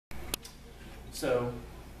So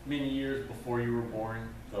many years before you were born,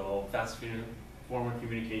 the fastest form of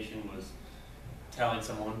communication was telling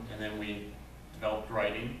someone, and then we developed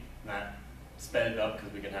writing. That sped it up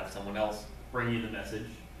because we could have someone else bring you the message.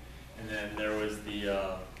 And then there was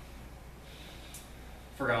the,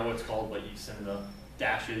 forgot what it's called, but you send the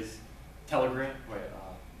dashes, telegram,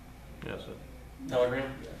 Yes, sir.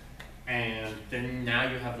 telegram. And then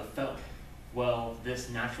now you have the phone. Well, this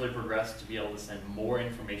naturally progressed to be able to send more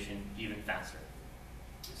information even faster.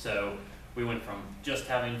 So we went from just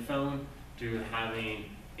having a phone to having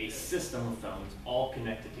a system of phones all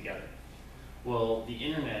connected together. Well, the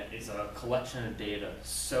internet is a collection of data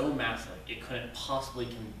so massive it couldn't possibly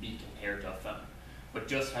be compared to a phone. But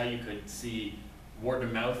just how you could see word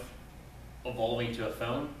of mouth evolving to a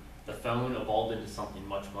phone, the phone evolved into something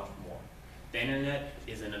much, much more. The internet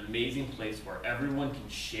is an amazing place where everyone can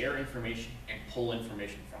share information and pull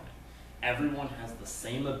information from it. Everyone has the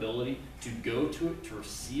same ability to go to it to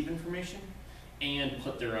receive information and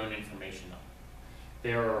put their own information up.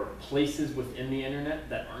 There are places within the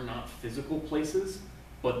internet that are not physical places,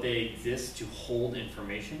 but they exist to hold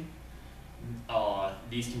information.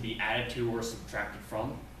 These can be added to or subtracted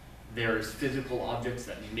from. There's physical objects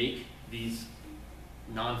that make these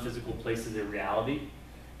non-physical places a reality,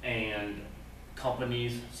 and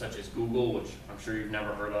companies such as Google, which I'm sure you've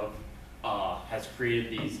never heard of, has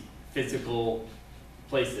created these physical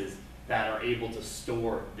places that are able to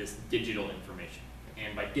store this digital information.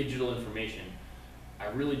 And by digital information, I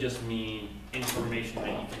really just mean information that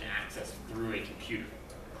you can access through a computer.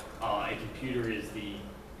 A computer is the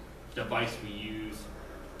device we use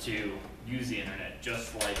to use the internet,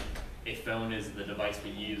 just like a phone is the device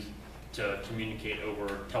we use to communicate over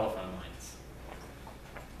telephone lines.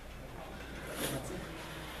 That's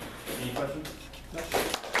it. Any questions?